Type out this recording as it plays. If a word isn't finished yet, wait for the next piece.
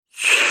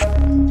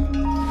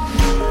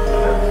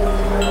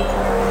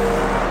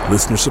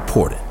Listener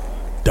supported.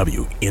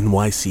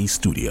 WNYC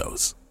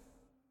Studios.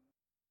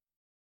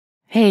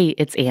 Hey,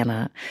 it's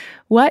Anna.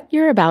 What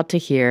you're about to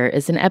hear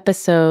is an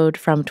episode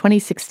from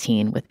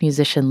 2016 with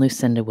musician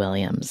Lucinda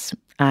Williams.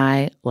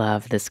 I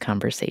love this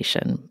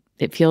conversation.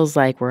 It feels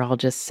like we're all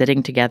just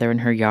sitting together in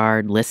her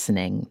yard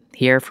listening,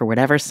 here for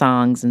whatever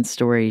songs and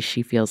stories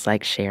she feels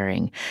like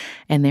sharing.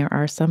 And there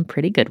are some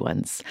pretty good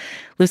ones.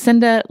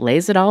 Lucinda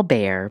lays it all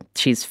bare.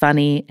 She's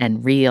funny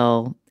and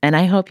real, and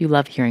I hope you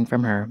love hearing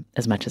from her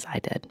as much as I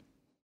did.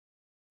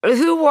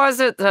 Who was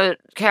it that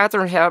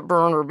Katharine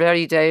Hepburn or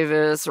Betty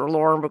Davis or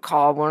Lauren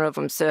Bacall, one of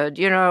them said,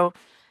 you know,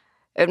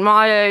 at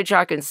my age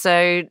I can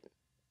say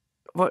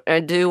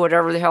and do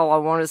whatever the hell I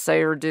want to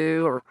say or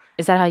do. Or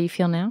Is that how you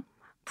feel now?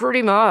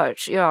 Pretty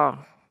much, yeah.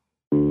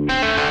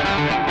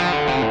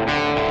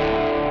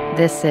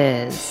 This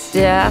is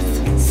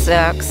Death,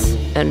 Sex,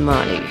 and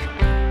Money.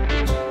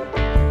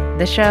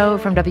 The show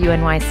from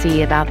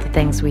WNYC about the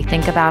things we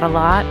think about a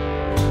lot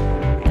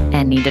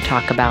and need to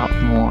talk about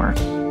more.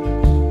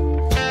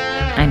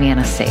 I'm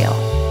Anna Sale.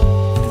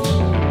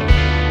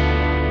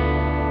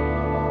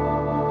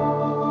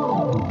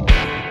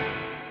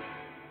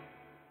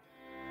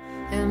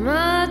 Am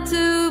I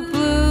too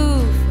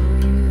blue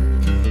for you?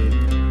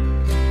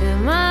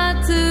 Am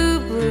I too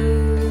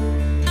blue?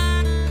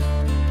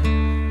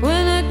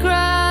 When I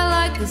cry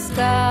like the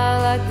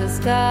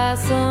sky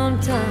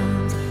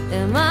sometimes.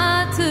 Am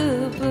I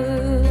too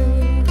blue?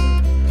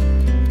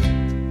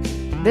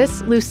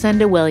 This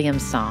Lucinda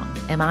Williams song,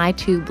 Am I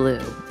Too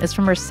Blue, is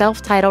from her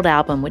self-titled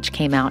album, which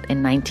came out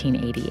in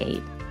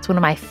 1988. It's one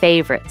of my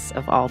favorites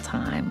of all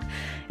time.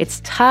 It's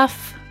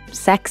tough,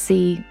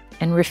 sexy,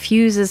 and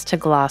refuses to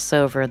gloss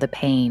over the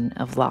pain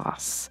of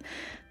loss.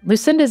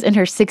 Lucinda's in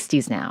her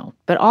 60s now,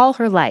 but all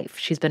her life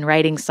she's been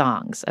writing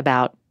songs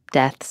about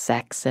death,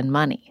 sex, and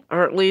money.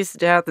 Or at least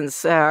death and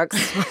sex.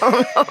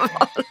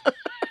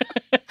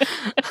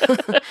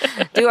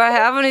 Do I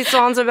have any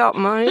songs about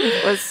money?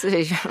 Let's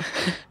see.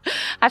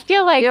 I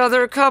feel like... Yeah,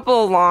 there are a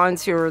couple of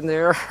lines here and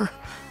there.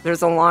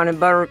 There's a line in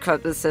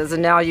Buttercup that says,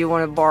 and now you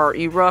want to borrow,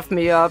 you roughed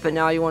me up and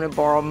now you want to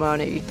borrow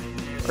money.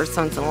 Or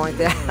something like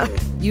that.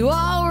 You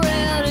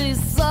already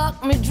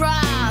sucked me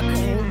dry,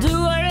 can't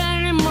do it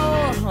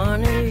anymore,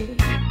 honey.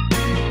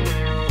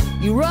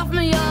 You roughed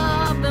me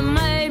up and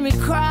made me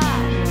cry,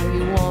 now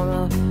you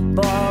want to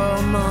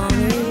borrow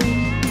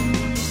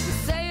money. You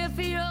say you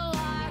feel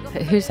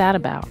like... Who's that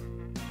about?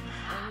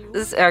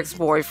 This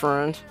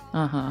ex-boyfriend.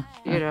 Uh-huh.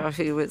 You know,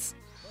 he was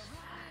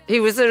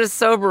in a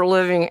sober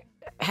living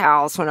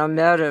house when I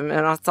met him,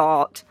 and I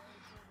thought,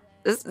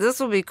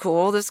 this will be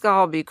cool. This guy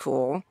will be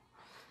cool.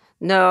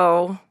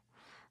 No.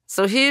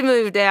 So he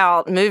moved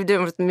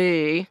in with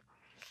me,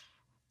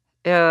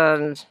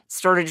 and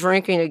started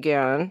drinking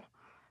again.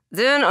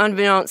 Then,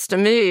 unbeknownst to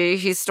me,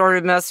 he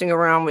started messing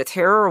around with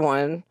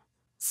heroin.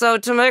 So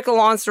to make a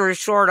long story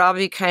short, I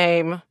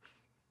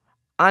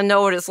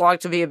know what it's like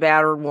to be a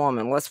battered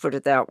woman. Let's put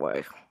it that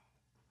way.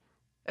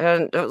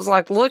 And it was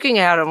like looking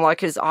at him, like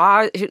his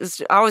eye,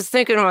 I was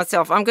thinking to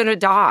myself, I'm going to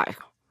die.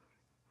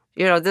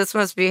 You know, this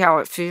must be how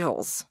it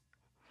feels.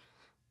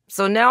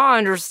 So now I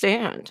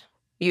understand.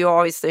 You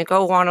always think,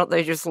 oh, why don't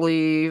they just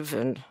leave?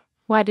 And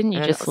why didn't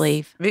you just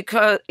leave?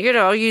 Because, you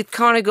know, you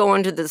kind of go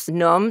into this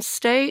numb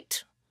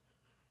state.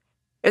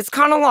 It's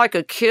kind of like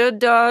a kid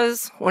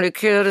does when a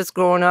kid is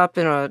growing up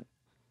in a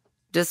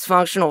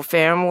dysfunctional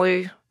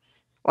family,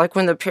 like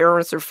when the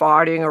parents are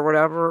fighting or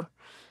whatever.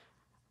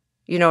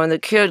 You know, and the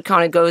kid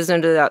kind of goes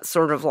into that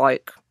sort of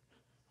like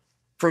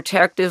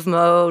protective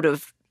mode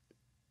of,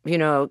 you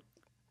know,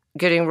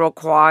 getting real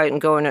quiet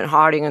and going and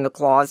hiding in the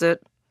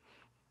closet.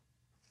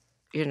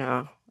 You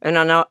know, and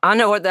I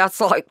know what that's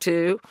like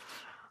too.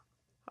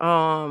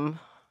 You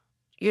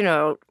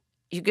know,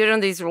 you get in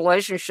these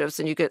relationships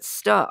and you get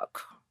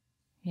stuck.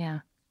 Yeah.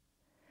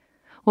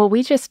 Well,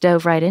 we just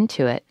dove right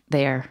into it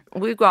there.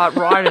 We got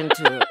right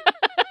into it.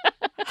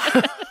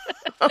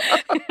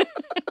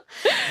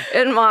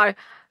 And my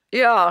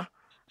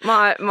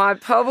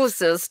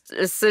publicist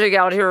is sitting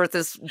out here with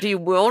this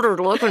bewildered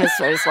look on his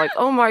face, like,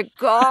 oh my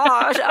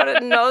gosh, I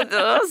didn't know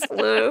this,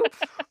 Lou.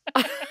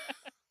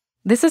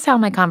 This is how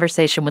my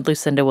conversation with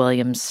Lucinda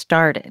Williams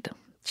started.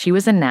 She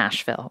was in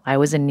Nashville. I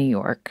was in New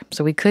York,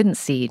 so we couldn't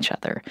see each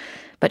other.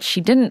 But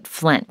she didn't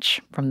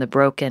flinch from the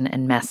broken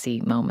and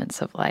messy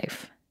moments of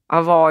life.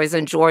 I've always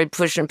enjoyed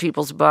pushing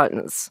people's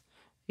buttons,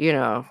 you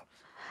know.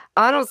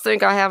 I don't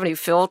think I have any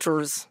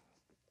filters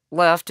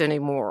left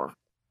anymore.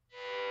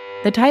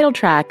 The title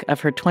track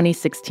of her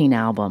 2016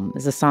 album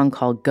is a song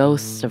called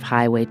Ghosts of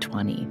Highway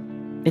 20.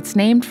 It's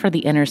named for the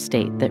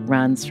interstate that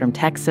runs from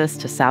Texas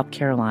to South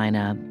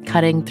Carolina,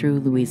 cutting through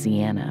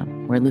Louisiana,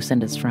 where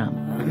Lucinda's from.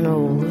 I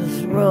know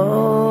this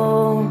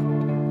road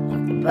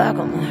like the back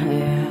of my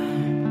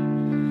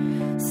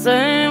hand.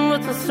 Same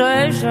with the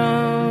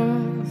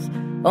stations,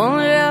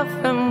 only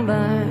FM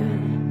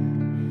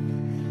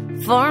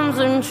band. Farms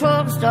and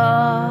truck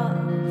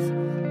stops,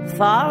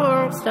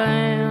 fireworks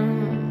stands.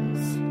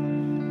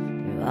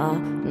 I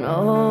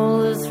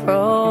know this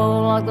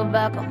road like the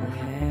back of my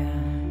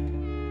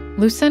hand.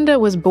 Lucinda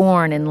was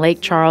born in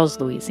Lake Charles,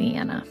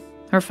 Louisiana.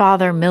 Her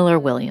father, Miller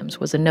Williams,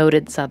 was a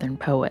noted Southern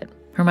poet.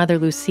 Her mother,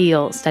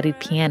 Lucille, studied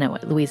piano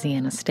at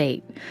Louisiana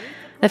State.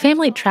 The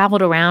family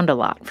traveled around a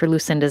lot for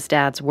Lucinda's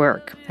dad's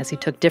work as he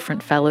took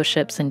different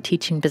fellowships and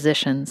teaching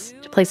positions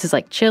to places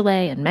like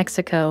Chile and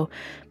Mexico,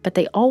 but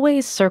they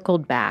always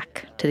circled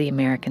back to the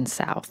American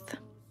South.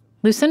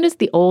 Lucinda's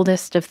the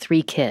oldest of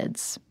 3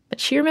 kids, but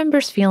she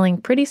remembers feeling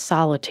pretty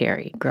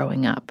solitary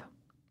growing up.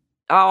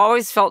 I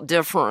always felt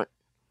different,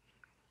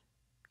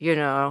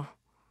 and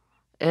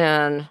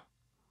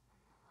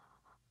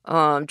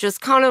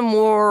just kind of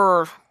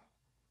more,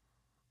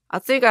 I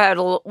think I had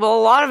a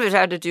lot of it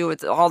had to do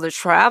with all the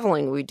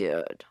traveling we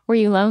did. Were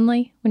you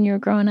lonely when you were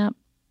growing up?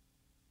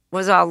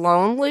 Was I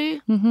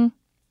lonely? Mm-hmm.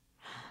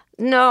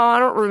 No, I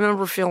don't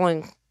remember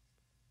feeling,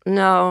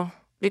 no,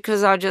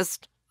 because I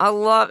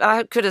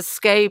could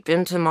escape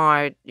into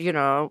my,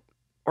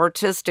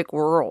 artistic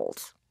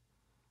world.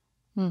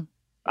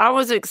 I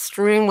was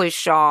extremely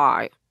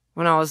shy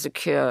when I was a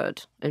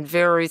kid and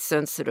very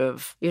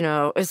sensitive.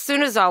 As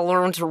soon as I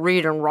learned to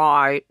read and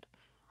write,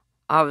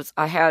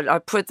 I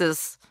put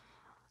this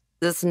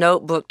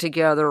notebook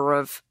together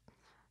of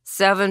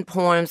 7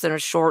 poems and a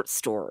short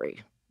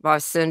story by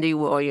Cindy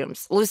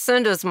Williams.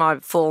 Lucinda's my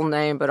full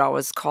name, but I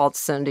was called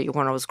Cindy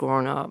when I was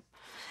growing up.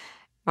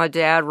 My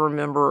dad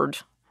remembered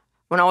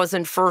when I was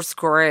in first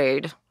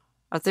grade,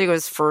 I think it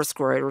was first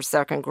grade or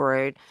second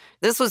grade.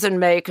 This was in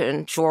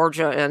Macon,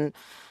 Georgia, and,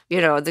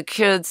 the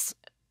kids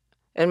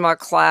in my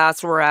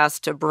class were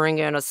asked to bring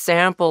in a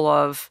sample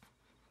of,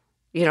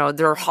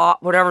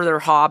 whatever their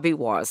hobby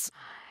was.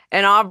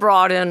 And I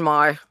brought in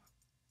my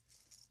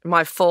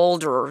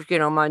folder,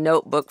 my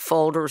notebook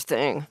folder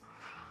thing,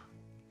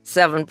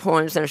 7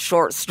 poems and a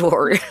short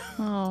story.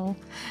 Oh.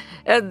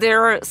 And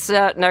there it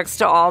sat next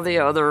to all the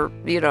other,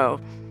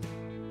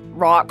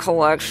 rock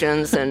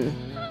collections and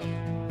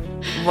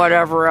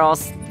whatever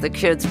else the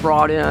kids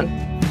brought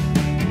in.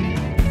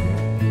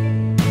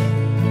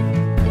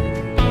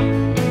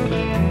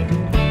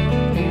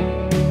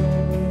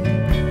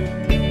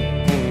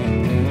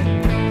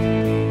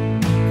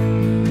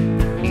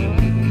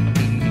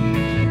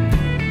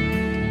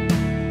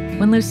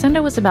 When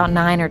Lucinda was about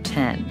 9 or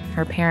 10,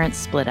 her parents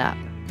split up.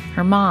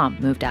 Her mom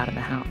moved out of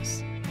the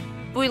house.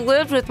 We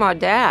lived with my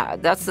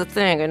dad. That's the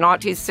thing. In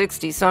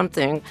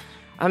 1960-something,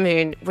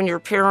 when your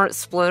parents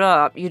split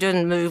up, you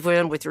didn't move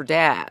in with your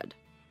dad.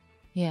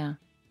 Yeah.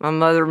 My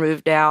mother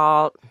moved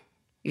out.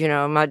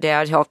 My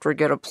dad helped her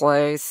get a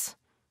place.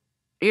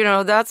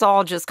 That's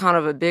all just kind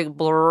of a big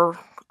blur.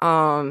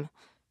 I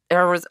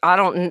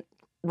don't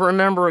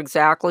remember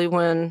exactly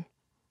when,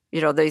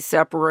 they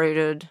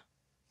separated.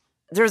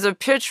 There's a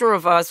picture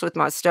of us with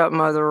my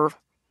stepmother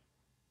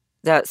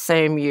that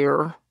same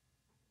year,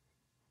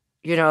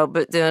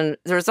 but then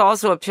there's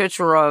also a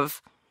picture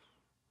of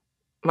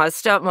my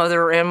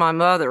stepmother and my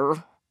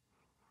mother,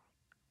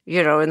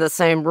 in the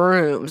same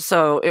room.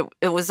 So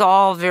it was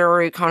all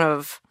very kind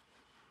of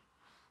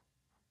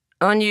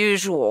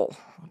unusual.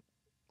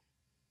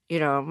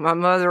 My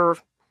mother,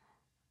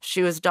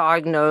 she was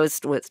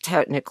diagnosed with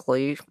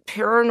technically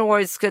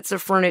paranoid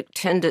schizophrenic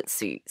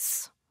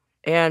tendencies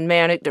and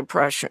manic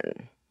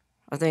depression.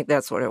 I think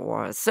that's what it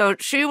was. So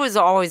she was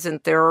always in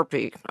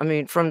therapy.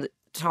 From the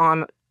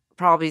time,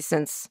 probably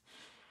since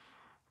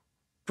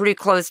pretty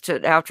close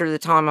to after the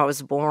time I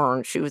was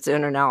born, she was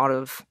in and out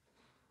of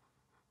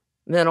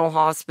mental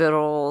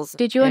hospitals.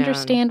 Did you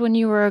understand when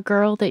you were a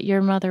girl that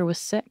your mother was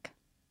sick?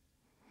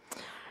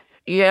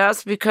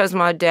 Yes, because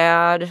my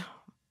dad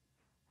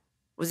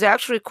was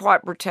actually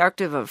quite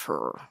protective of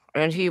her.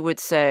 And he would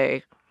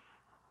say,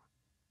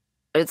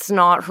 it's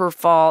not her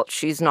fault,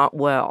 she's not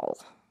well,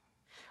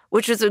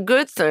 which is a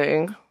good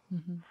thing.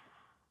 Mm-hmm.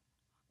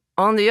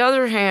 On the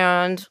other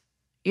hand,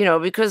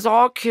 because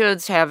all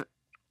kids have,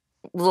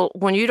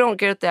 when you don't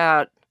get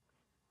that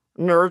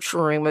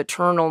nurturing,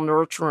 maternal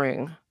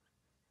nurturing,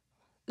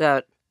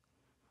 that's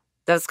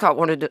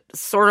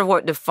sort of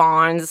what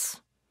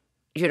defines,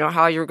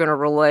 how you're going to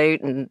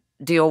relate and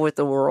deal with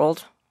the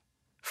world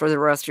for the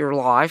rest of your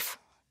life.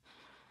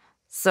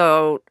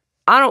 So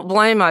I don't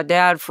blame my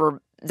dad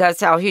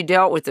that's how he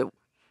dealt with it.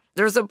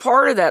 There's a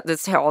part of that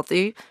that's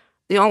healthy.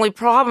 The only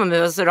problem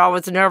is that I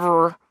was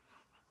never,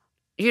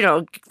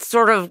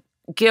 sort of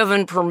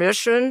given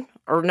permission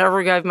or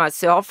never gave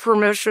myself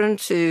permission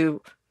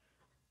to,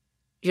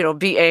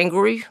 be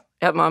angry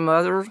at my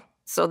mother.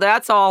 So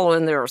that's all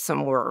in there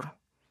somewhere.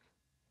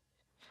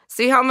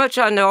 See how much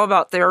I know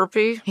about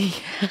therapy?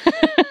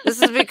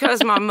 This is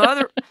because my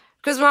mother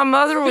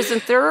was in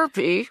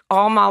therapy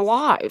all my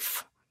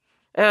life.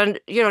 And,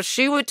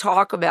 she would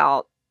talk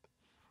about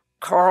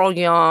Carl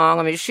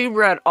Jung. She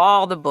read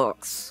all the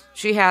books.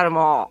 She had them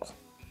all.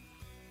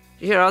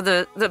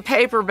 The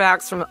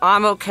paperbacks from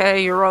I'm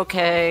Okay, You're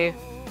Okay.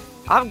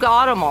 I've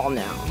got them all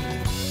now.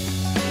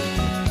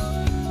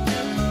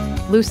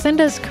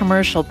 Lucinda's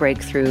commercial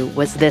breakthrough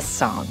was this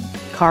song,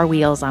 Car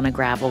Wheels on a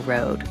Gravel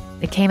Road.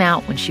 It came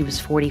out when she was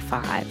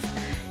 45.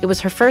 It was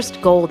her first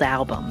gold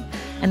album,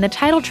 And the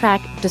title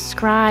track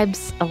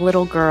describes a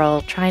little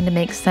girl trying to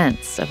make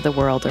sense of the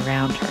world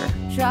around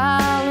her.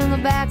 Child in the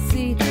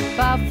backseat,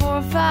 about 4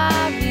 or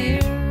 5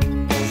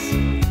 years,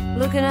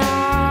 looking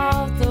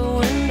out the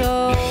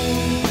window.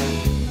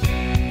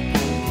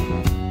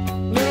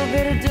 Little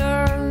bit of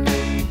dirt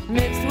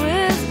mixed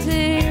with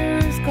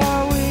tears,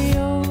 car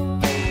wheels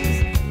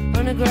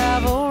on a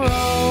gravel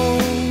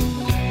road.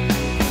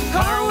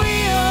 Car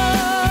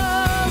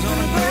wheels on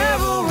a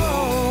gravel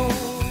road.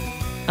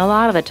 A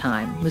lot of the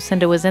time,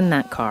 Lucinda was in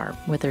that car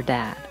with her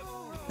dad.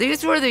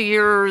 These were the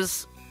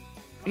years,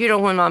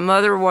 when my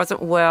mother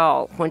wasn't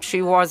well, when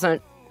she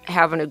wasn't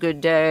having a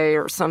good day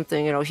or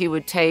something, he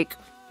would take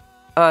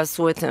us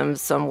with him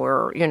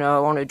somewhere,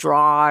 on a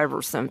drive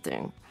or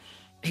something.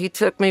 He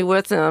took me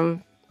with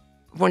him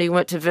when he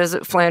went to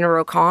visit Flannery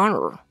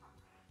O'Connor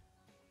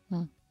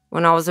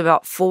when I was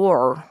about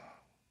 4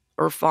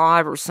 or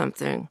 5 or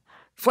something.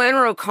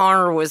 Flannery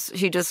O'Connor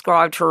he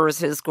described her as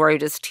his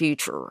greatest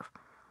teacher.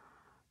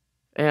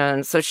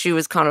 And so she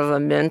was kind of a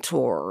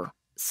mentor.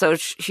 So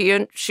she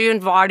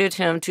invited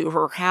him to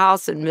her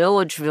house in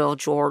Milledgeville,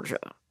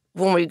 Georgia.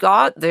 When we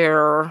got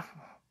there...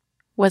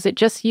 Was it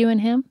just you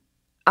and him?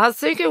 I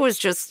think it was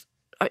just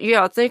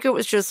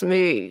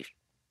me.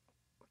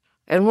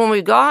 And when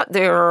we got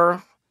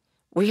there,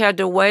 we had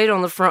to wait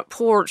on the front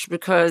porch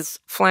because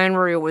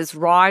Flannery was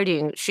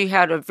writing. She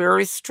had a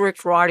very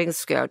strict writing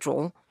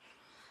schedule.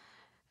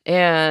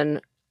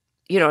 And,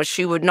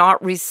 she would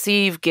not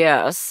receive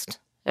guests,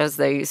 as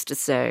they used to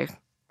say.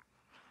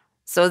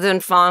 So then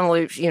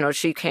finally,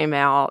 she came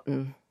out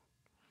and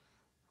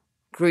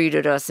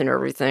greeted us and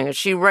everything. And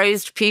she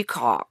raised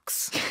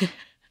peacocks.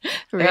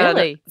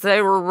 Really? And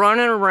they were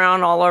running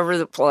around all over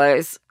the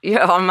place.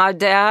 Yeah, my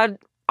dad,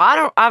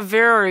 I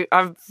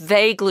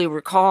vaguely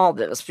recall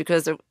this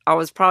because I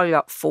was probably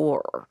about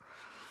 4.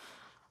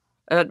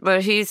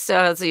 But he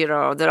says,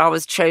 that I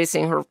was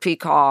chasing her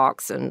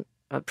peacocks, and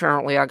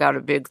apparently I got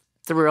a big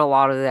thrill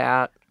out of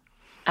that.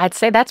 I'd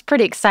say that's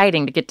pretty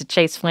exciting to get to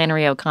chase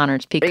Flannery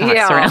O'Connor's peacocks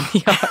around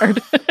the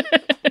yard.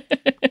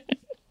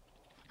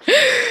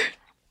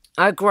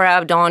 I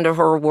grabbed onto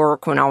her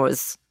work when I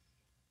was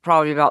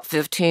probably about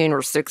 15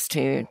 or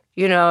 16,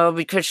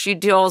 because she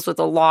deals with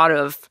a lot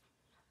of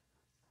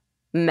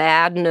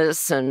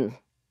madness and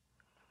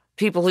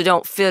people who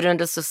don't fit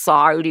into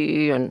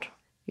society and,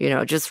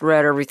 just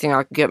read everything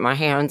I could get my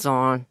hands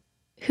on.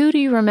 Who do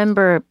you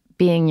remember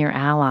being your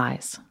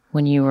allies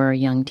when you were a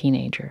young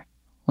teenager,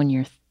 when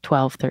you're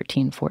 12,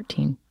 13,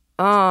 14?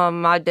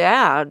 My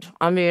dad.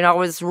 I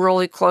was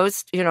really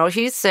close.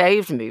 He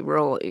saved me,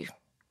 really,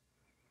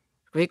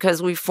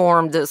 because we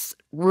formed this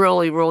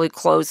really, really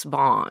close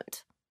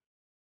bond.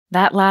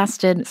 That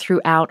lasted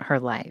throughout her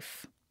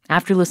life.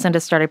 After Lucinda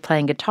started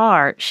playing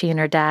guitar, she and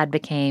her dad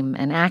became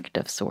an act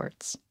of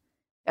sorts.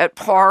 At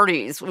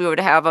parties, we would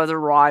have other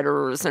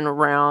writers and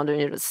around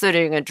and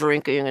sitting and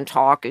drinking and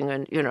talking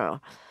and,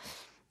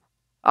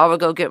 I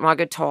would go get my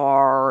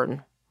guitar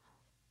and,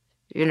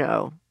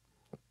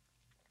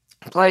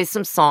 play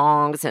some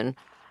songs, and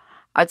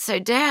I'd say,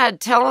 Dad,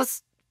 tell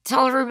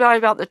everybody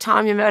about the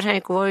time you met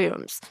Hank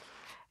Williams.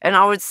 And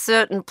I would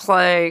sit and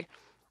play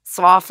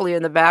softly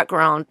in the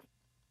background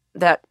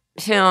that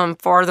hymn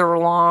farther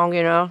along,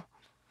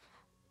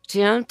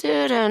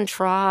 Tempted and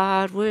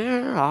tried,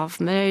 we're off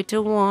made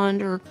to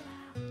wonder.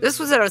 This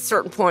was at a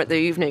certain point in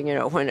the evening,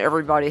 when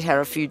everybody had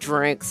a few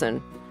drinks,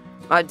 and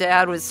my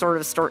dad would sort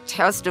of start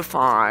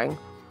testifying,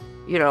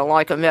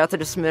 like a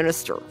Methodist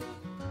minister.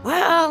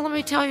 Well, let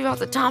me tell you about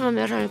the time I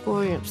met Hank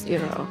Williams,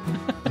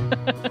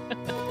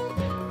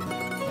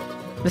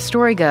 The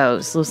story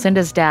goes,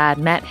 Lucinda's dad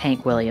met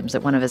Hank Williams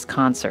at one of his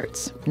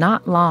concerts,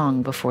 not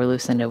long before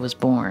Lucinda was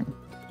born.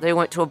 They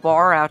went to a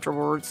bar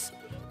afterwards,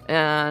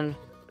 and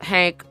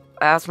Hank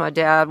asked my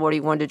dad what he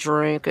wanted to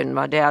drink, and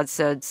my dad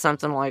said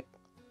something like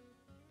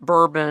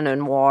bourbon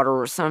and water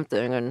or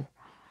something,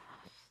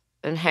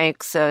 and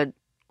Hank said,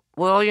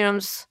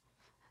 Williams,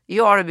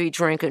 you ought to be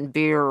drinking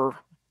beer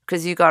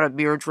because you got a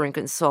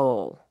beer-drinking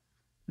soul.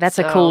 That's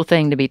a cool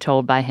thing to be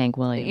told by Hank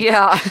Williams.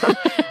 Yeah.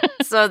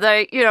 So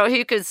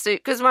he could see,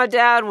 because my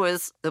dad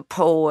was the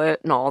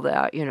poet and all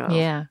that,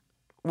 Yeah.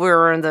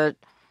 Wearing the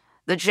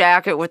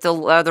jacket with the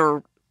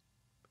leather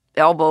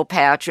elbow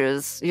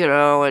patches,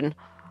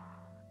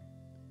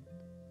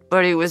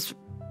 but he was,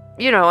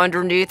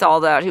 underneath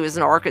all that, he was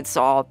an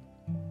Arkansas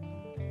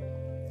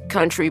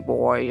country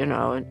boy,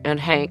 and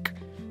Hank,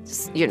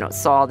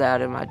 saw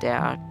that in my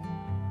dad.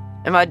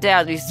 And my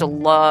dad used to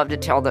love to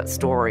tell that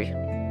story.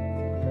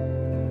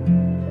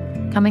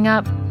 Coming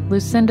up,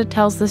 Lucinda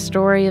tells the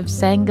story of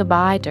saying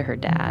goodbye to her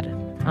dad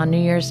on New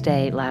Year's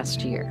Day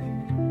last year.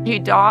 He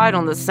died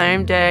on the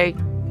same day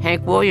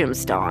Hank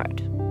Williams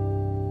died.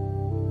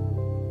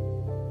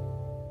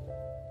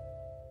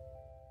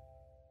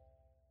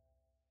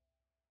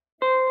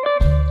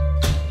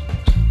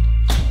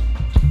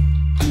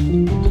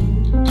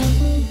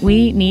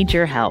 We need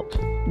your help.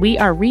 We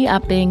are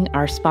re-upping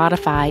our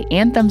Spotify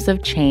Anthems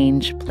of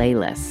Change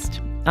playlist.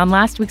 On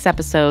last week's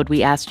episode,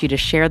 we asked you to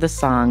share the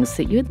songs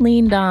that you had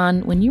leaned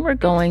on when you were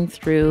going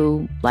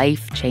through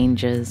life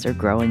changes or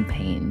growing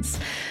pains,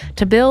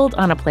 to build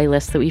on a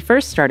playlist that we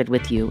first started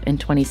with you in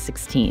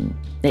 2016.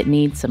 It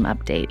needs some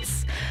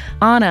updates.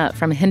 Anna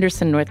from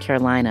Henderson, North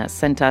Carolina,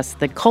 sent us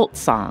the Cult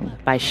Song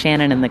by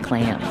Shannon and the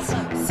Clams.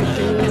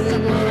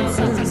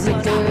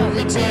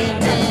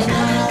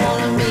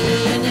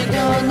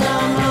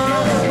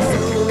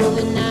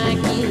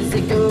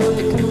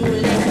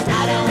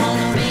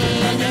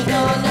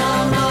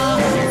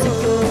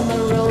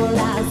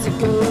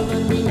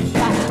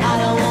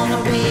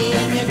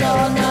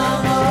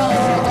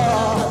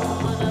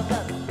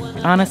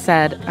 Anna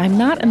said, I'm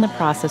not in the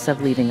process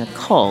of leaving a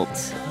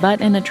cult, but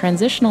in a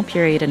transitional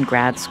period in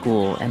grad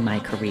school and my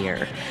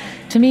career.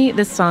 To me,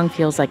 this song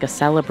feels like a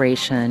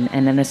celebration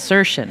and an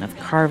assertion of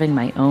carving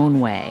my own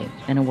way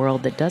in a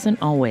world that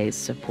doesn't always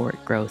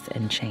support growth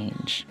and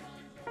change.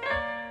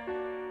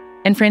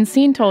 And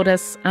Francine told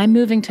us, I'm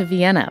moving to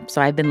Vienna, so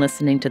I've been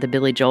listening to the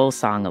Billy Joel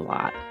song a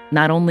lot,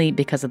 not only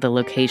because of the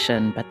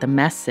location, but the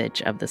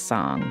message of the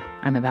song.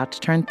 I'm about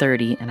to turn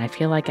 30, and I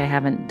feel like I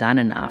haven't done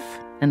enough.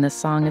 And this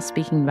song is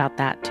speaking about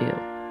that, too.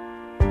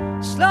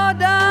 Slow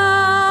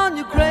down,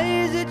 you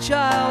crazy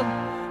child.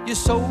 You're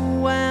so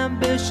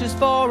ambitious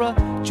for a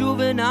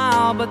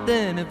juvenile. But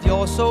then if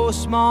you're so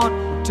smart,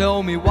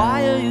 tell me,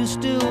 why are you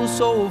still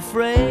so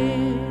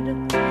afraid?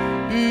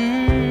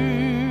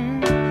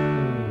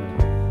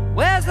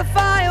 Where's the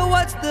fire?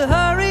 What's the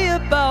hurry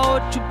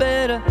about? You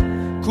better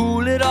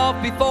cool it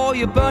off before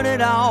you burn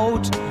it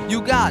out.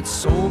 You got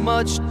so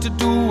much to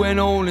do and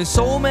only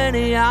so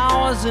many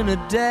hours in a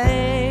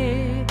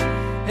day.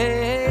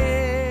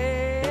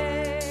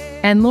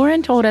 And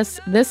Lauren told us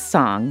this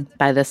song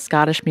by the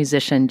Scottish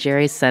musician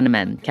Jerry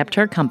Cinnamon kept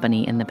her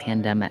company in the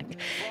pandemic.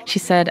 She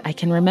said, I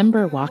can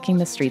remember walking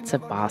the streets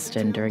of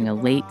Boston during a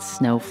late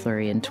snow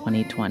flurry in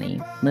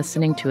 2020,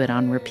 listening to it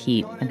on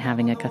repeat and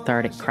having a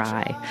cathartic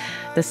cry.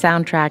 The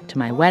soundtrack to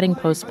my wedding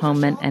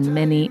postponement and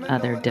many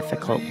other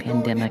difficult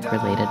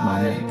pandemic-related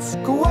moments.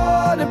 Go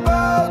on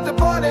about the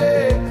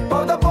body,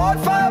 about the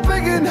bonfire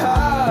big and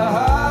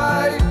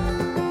high.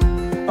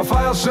 A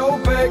fire so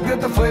big that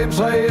the flames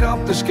light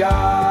up the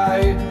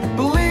sky.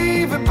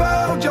 Believe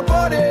about your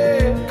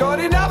body, God,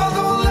 you never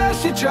go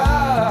unless you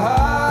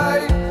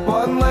try.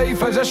 One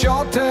life is a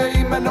short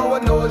time and no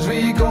one knows where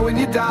you go when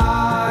you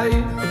die.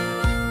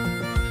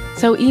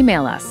 So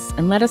email us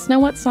and let us know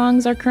what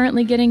songs are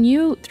currently getting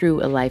you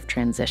through a life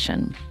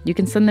transition. You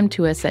can send them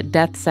to us at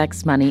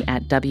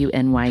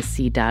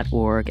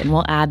deathsexmoney@wnyc.org, and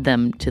we'll add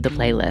them to the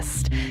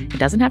playlist. It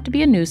doesn't have to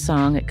be a new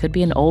song. It could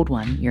be an old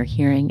one you're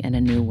hearing in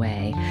a new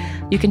way.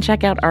 You can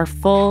check out our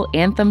full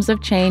Anthems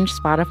of Change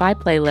Spotify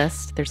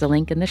playlist. There's a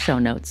link in the show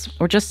notes,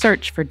 or just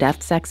search for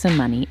Death, Sex, and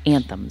Money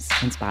Anthems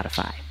in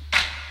Spotify.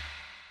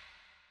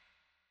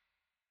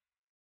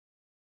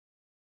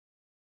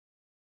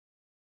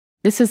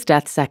 This is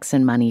Death, Sex,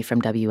 and Money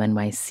from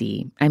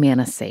WNYC. I'm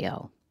Anna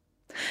Sale.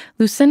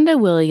 Lucinda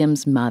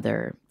Williams'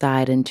 mother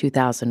died in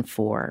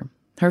 2004.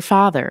 Her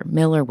father,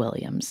 Miller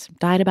Williams,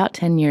 died about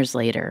 10 years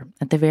later,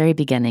 at the very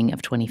beginning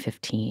of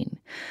 2015.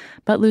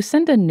 But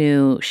Lucinda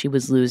knew she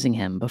was losing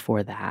him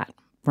before that,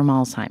 from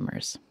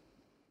Alzheimer's.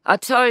 I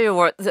tell you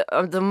what,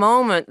 the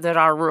moment that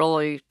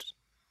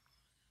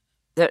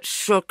that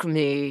shook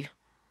me,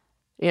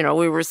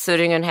 we were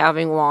sitting and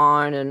having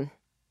wine and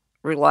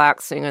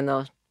relaxing in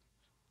the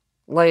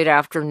late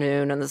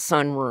afternoon in the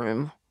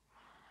sunroom.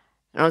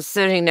 And I was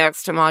sitting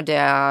next to my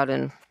dad,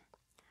 and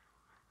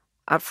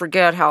I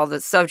forget how the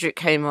subject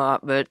came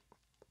up, but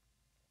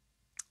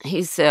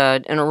he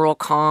said in a real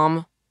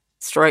calm,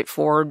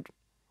 straightforward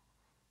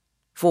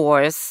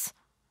voice,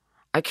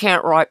 I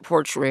can't write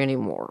poetry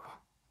anymore.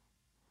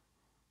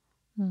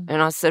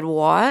 And I said,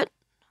 what?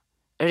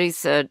 And he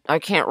said, I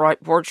can't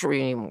write poetry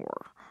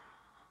anymore.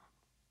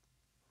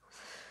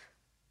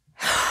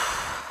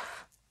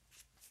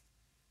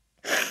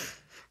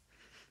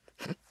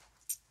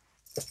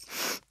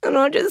 And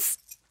I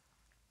just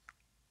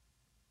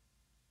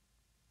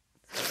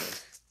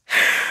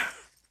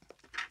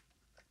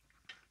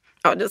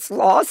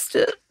lost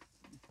it.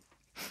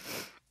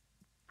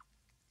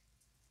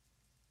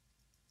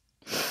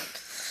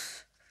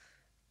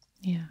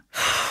 Yeah.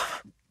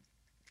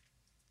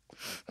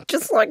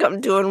 Just like I'm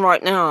doing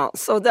right now.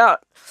 So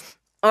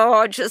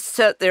I just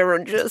sat there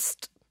and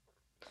just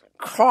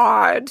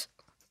cried.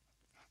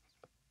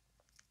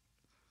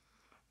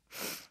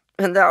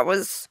 And that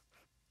was,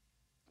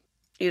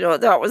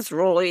 that was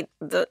really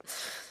that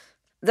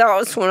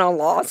was when I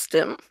lost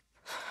him.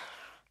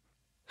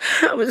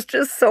 It was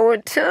just so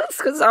intense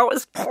because that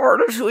was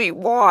part of who he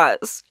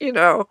was,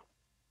 I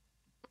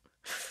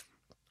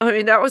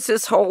mean, that was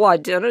his whole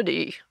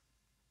identity.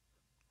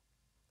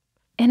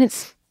 And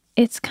it's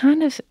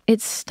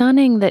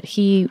stunning that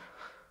he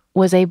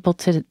was able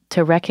to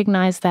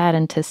recognize that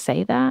and to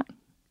say that.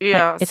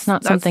 Yeah. It's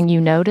not something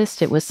you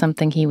noticed. It was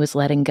something he was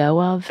letting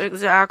go of.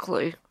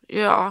 Exactly.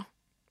 Yeah.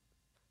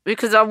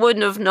 Because I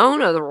wouldn't have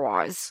known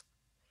otherwise.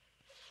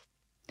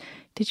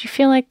 Did you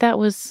feel like that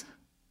was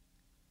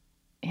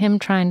him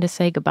trying to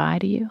say goodbye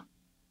to you?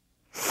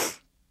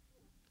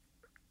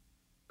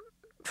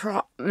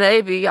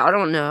 Maybe, I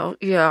don't know.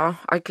 Yeah,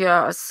 I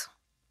guess.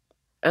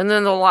 And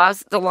then the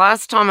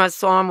last time I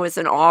saw him was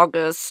in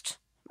August.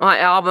 My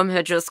album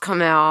had just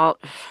come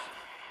out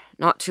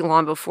not too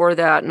long before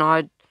that, and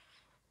I'd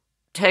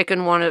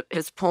taken one of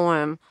his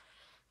poem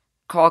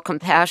called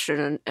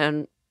Compassion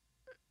and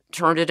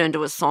turned it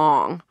into a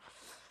song.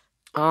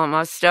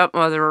 My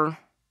stepmother,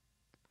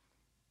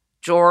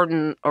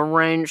 Jordan,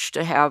 arranged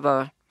to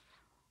have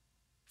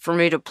for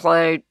me to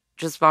play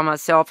just by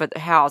myself at the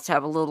house,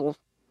 have a little,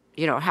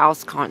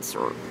 house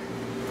concert.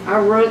 I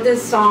wrote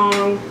this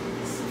song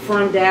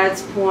from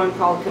Dad's poem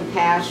called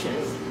Compassion.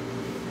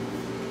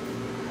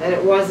 And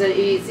it wasn't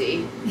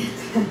easy.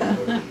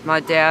 My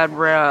dad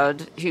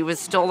read, he was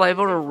still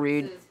able to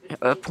read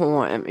a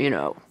poem,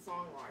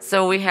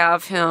 So we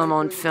have him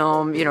on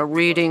film,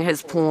 reading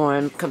his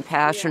poem,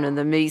 Compassion, and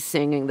then me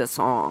singing the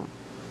song.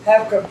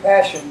 Have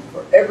compassion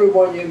for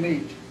everyone you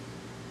meet,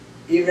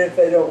 even if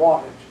they don't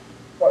want it.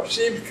 What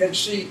seems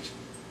conceit,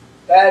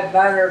 bad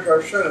manners,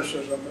 or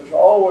cynicism is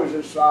always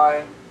a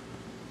sign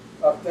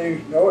of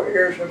things no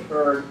ears have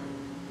heard,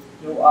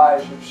 no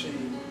eyes have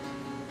seen.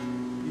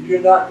 You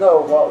do not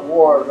know what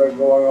wars are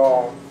going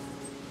on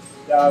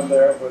down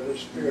there where the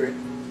spirit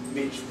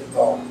meets the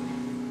bone.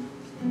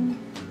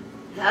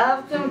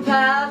 Have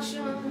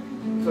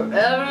compassion for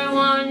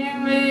everyone you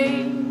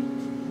meet,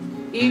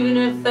 even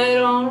if they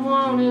don't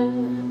want it.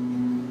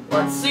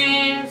 What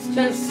seems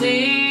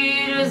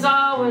conceit is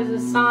always a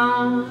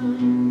sign,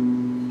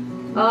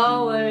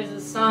 always a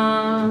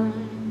sign,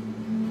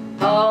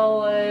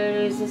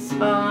 always a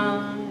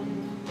sign.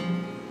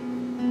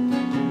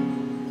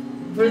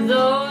 For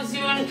those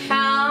you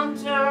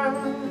encounter,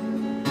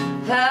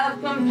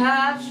 have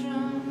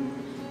compassion,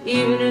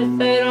 even if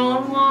they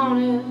don't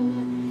want it.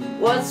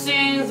 What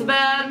seems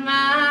bad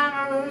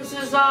manners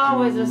is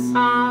always a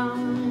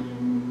sign,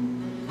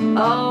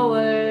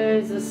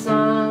 always a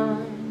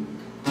sign,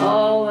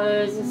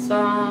 always a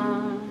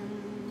sign.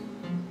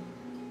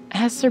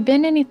 Has there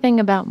been anything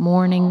about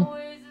mourning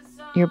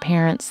your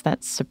parents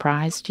that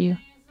surprised you?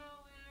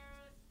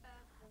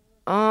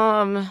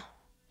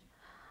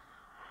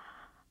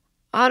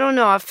 I don't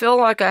know. I feel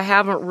like I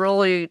haven't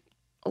really,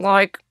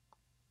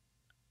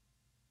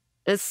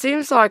 it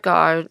seems like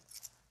the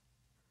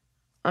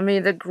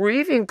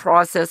grieving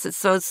process is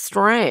so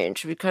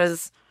strange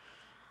because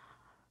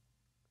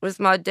with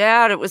my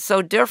dad, it was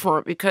so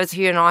different because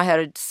he and I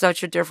had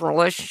such a different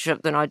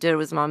relationship than I did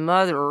with my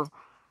mother.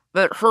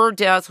 But her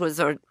death was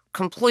a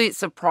complete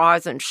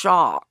surprise and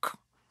shock.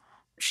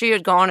 She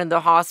had gone in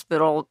the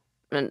hospital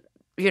and,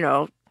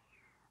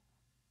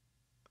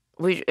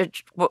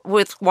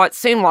 with what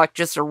seemed like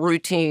just a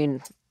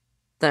routine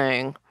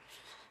thing.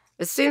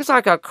 It seems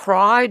like I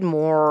cried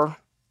more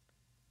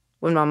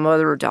when my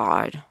mother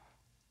died.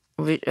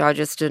 I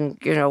just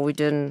didn't, there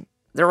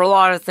were a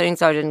lot of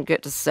things I didn't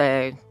get to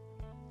say.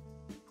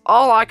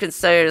 All I can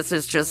say is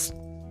it's just,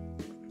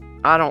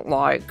 I don't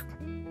like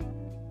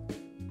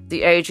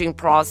the aging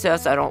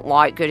process. I don't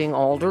like getting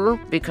older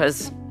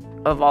because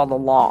of all the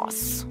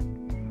loss.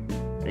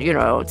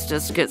 It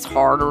just gets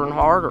harder and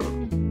harder.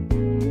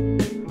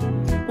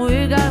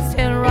 We gotta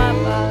stand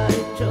right by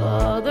each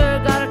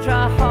other, gotta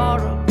try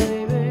harder,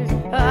 baby.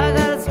 I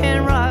gotta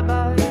stand right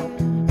by you,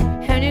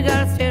 and you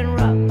gotta stand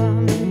right by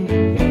me.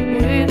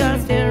 We gotta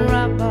stand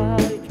right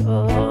by each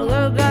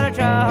other, gotta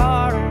try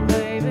harder,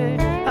 baby.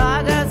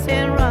 I gotta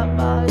stand right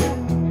by you,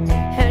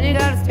 and you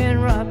gotta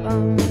stand right by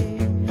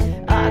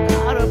me. I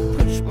gotta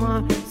push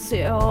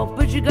myself,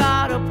 but you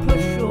gotta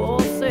push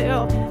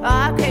yourself.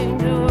 I can't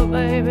do it,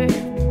 baby,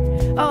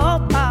 all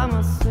by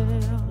myself.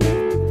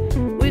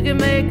 We can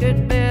make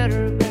it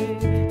better,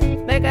 baby,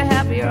 make a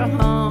happier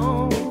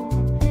home.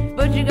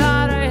 But you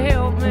gotta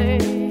help me,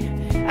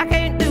 I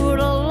can't do it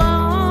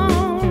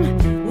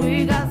alone.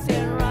 We gotta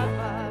stand right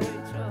by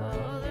each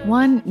other.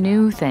 One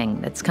new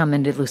thing that's come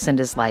into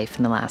Lucinda's life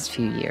in the last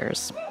few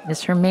years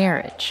is her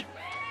marriage.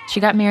 She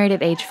got married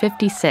at age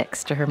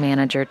 56 to her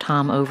manager,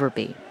 Tom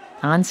Overby,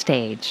 on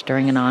stage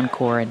during an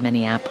encore in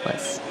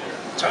Minneapolis.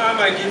 Tom,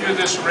 I give you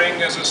this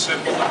ring as a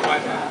symbol of my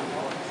vow.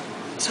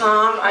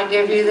 Tom, I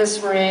give you this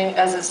ring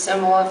as a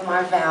symbol of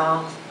my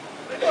vow.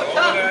 With all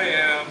that I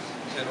am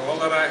and all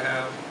that I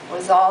have.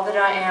 With all that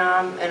I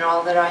am and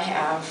all that I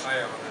have.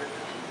 I honor you.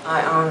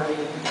 I honor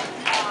you.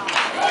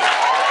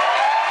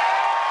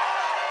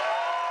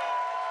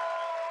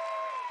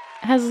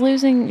 Has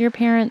losing your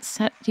parents,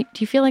 do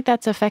you feel like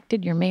that's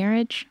affected your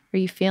marriage? Are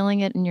you feeling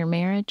it in your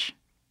marriage?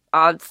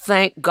 I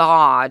thank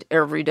God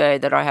every day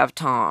that I have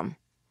Tom.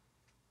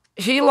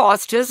 He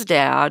lost his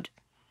dad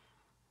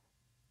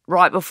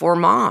right before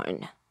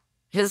mine.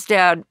 His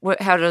dad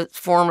had a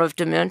form of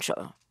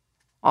dementia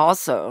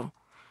also.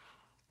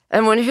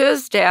 And when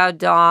his dad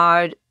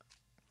died,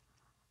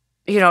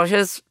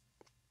 his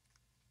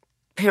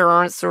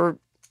parents are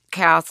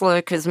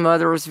Catholic. His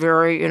mother was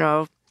very,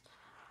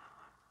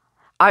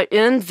 I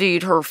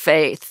envied her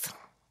faith.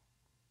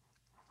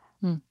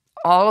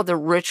 All of the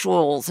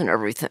rituals and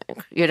everything,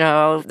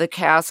 the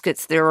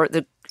caskets there,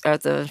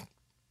 at the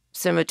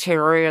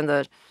cemetery, and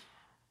the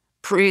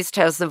priest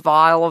has the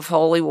vial of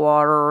holy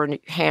water and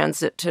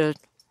hands it to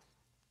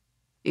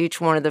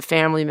each one of the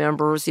family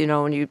members,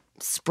 and you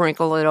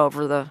sprinkle it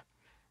over the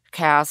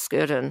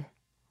casket. And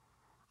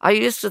I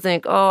used to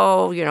think,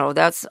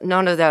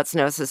 none of that's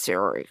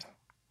necessary.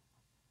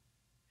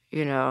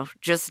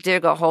 Just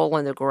dig a hole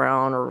in the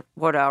ground or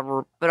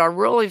whatever. But I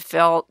really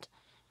felt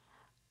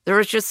there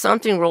was just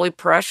something really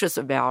precious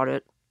about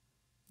it.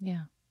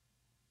 Yeah.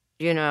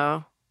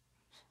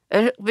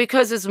 And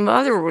because his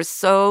mother was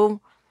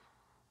so,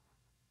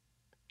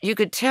 you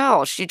could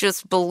tell, she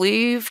just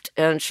believed,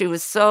 and she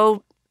was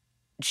so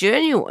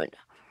genuine.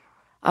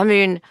 I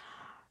mean,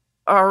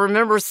 I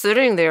remember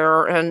sitting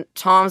there, and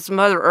Tom's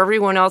mother,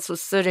 everyone else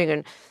was sitting,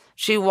 and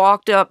she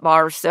walked up by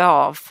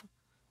herself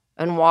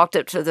and walked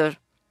up to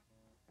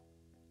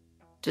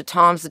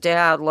Tom's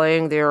dad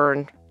laying there,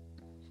 and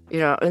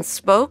and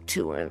spoke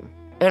to him.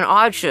 And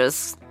I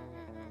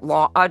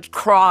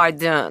cried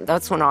then.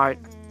 That's when I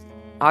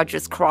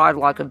just cried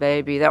like a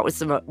baby. That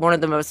was one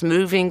of the most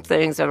moving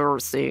things I've ever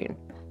seen.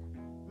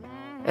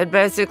 And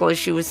basically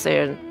she was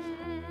saying,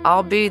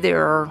 I'll be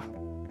there,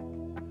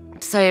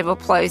 save a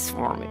place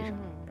for me.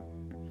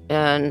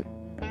 And,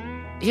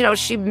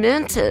 she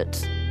meant it.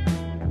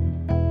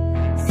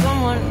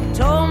 Someone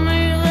told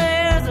me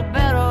there's a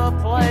better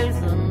place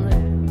than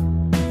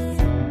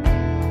this,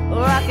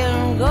 where I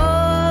can go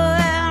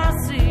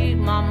and see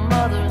my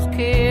mother's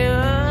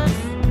kiss.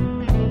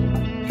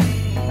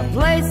 A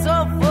place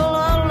so full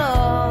of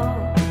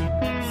love,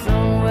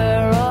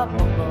 somewhere up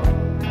above.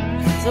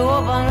 So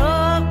open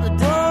up the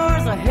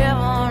doors of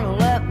heaven and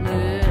let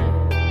me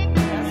in.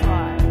 That's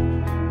right.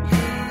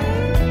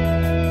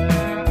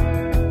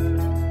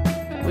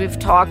 We've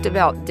talked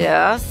about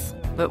death,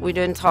 but we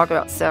didn't talk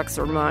about sex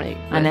or money.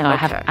 I know.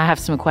 Okay. I have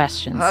some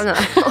questions. I know.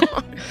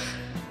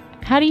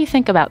 How do you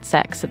think about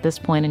sex at this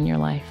point in your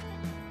life?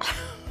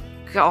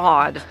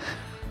 God.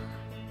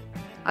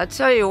 I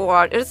tell you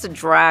what, it's a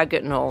drag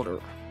getting older.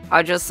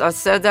 I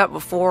said that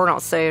before, and I'll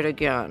say it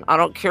again. I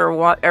don't care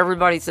what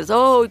everybody says,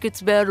 oh, it gets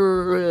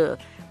better.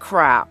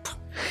 Crap.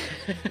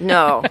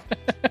 No.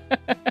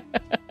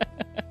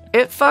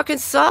 It fucking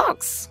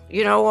sucks.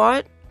 You know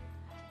what?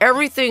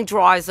 Everything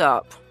dries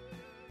up.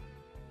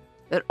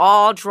 It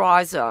all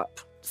dries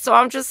up. So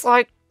I'm just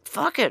like,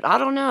 fuck it. I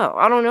don't know.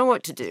 I don't know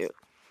what to do.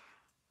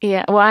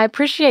 Yeah, well, I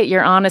appreciate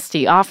your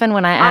honesty. Often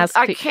when I ask...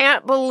 I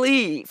can't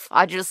believe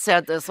I just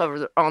said this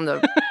on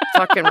the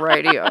fucking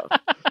radio.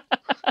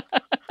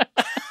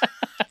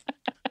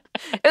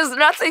 Is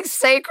nothing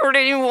sacred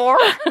anymore?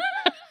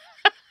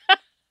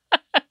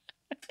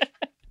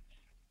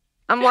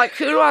 I'm like,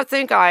 who do I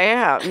think I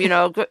am?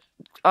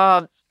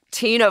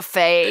 Tina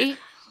Fey?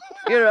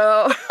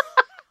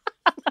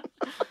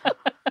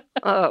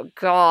 Oh,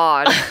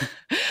 God.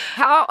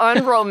 How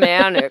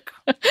unromantic.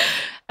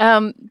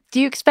 Do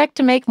you expect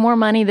to make more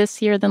money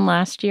this year than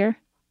last year?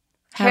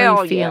 How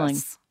are you feeling?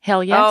 Yes.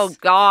 Hell yes? Oh,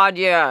 God,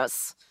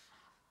 yes.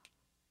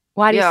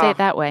 Why do you say it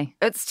that way?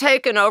 It's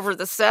taken over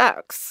the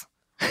sex.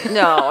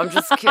 No, I'm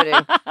just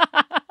kidding.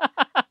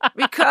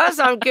 Because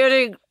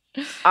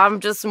I'm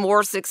just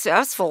more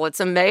successful.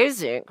 It's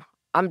amazing.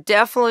 I'm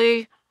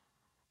definitely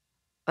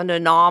an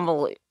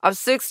anomaly. I'm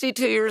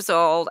 62 years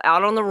old,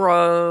 out on the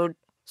road,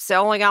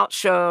 selling out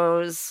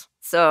shows.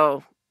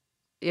 So,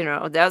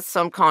 that's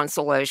some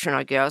consolation,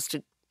 I guess,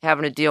 to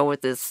having to deal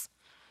with this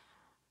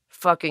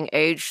fucking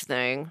age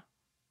thing.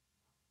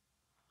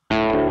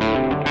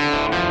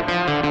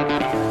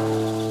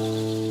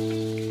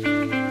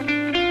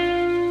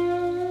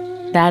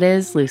 That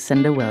is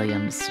Lucinda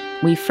Williams.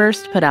 We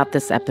first put out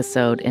this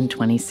episode in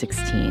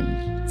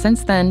 2016.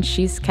 Since then,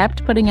 she's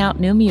kept putting out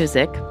new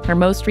music. Her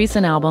most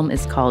recent album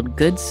is called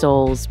Good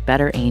Souls,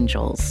 Better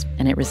Angels,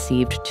 and it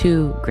received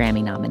 2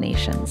 Grammy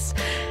nominations.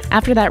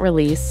 After that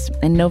release,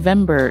 in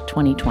November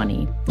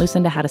 2020,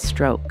 Lucinda had a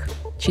stroke.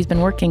 She's been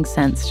working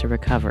since to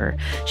recover.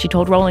 She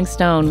told Rolling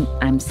Stone,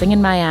 "I'm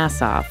singing my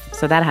ass off,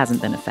 so that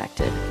hasn't been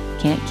affected.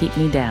 Can't keep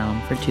me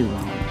down for too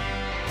long."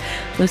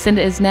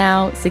 Lucinda is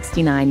now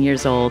 69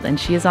 years old, and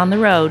she is on the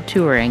road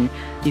touring.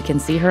 You can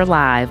see her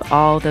live.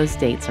 All those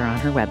dates are on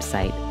her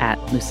website at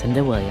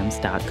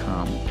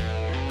lucindawilliams.com.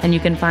 And you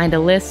can find a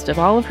list of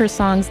all of her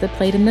songs that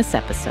played in this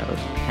episode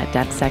at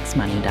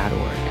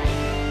deathsexmoney.org.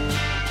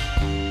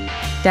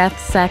 Death,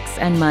 Sex,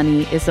 and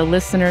Money is a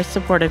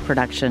listener-supported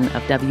production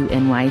of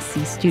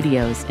WNYC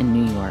Studios in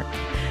New York.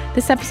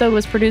 This episode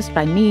was produced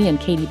by me and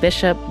Katie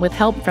Bishop, with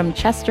help from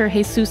Chester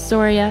Jesus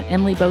Soria,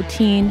 Emily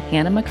Botine,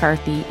 Hannah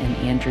McCarthy, and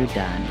Andrew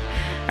Dunn.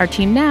 Our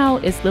team now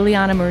is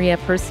Liliana Maria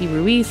Percy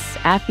Ruiz,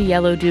 Afi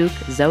Yellow Duke,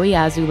 Zoe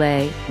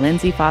Azulay,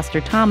 Lindsay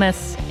Foster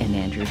Thomas, and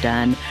Andrew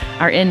Dunn.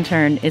 Our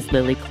intern is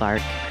Lily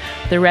Clark.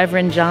 The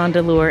Reverend John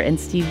DeLure and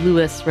Steve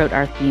Lewis wrote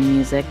our theme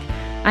music.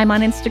 I'm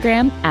on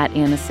Instagram at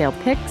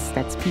AnnaSalePics,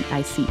 that's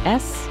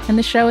Pics, and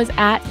the show is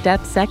at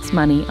Death, Sex,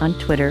 Money on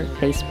Twitter,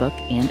 Facebook,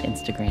 and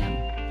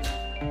Instagram.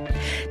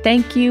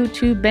 Thank you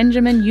to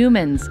Benjamin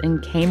Youmans in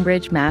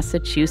Cambridge,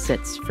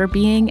 Massachusetts, for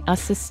being a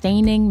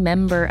sustaining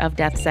member of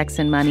Death, Sex,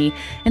 and Money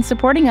and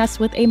supporting us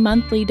with a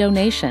monthly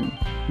donation.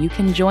 You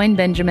can join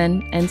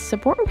Benjamin and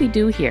support what we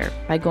do here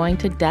by going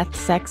to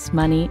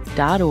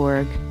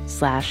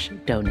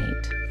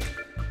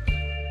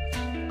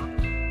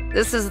deathsexmoney.org/donate.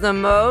 This is the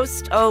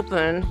most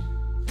open.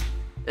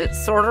 It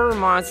sort of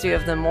reminds me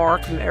of the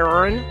Marc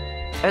Maron.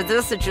 And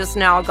this has just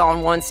now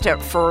gone one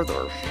step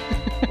further.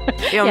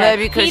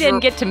 Maybe because he didn't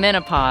get to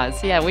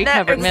menopause. Yeah, we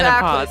covered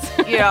menopause.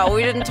 Yeah,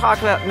 we didn't talk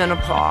about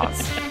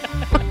menopause.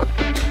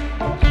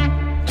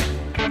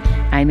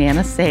 I'm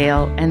Anna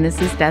Sale, and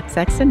this is Death,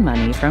 Sex, and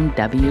Money from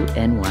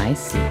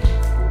WNYC.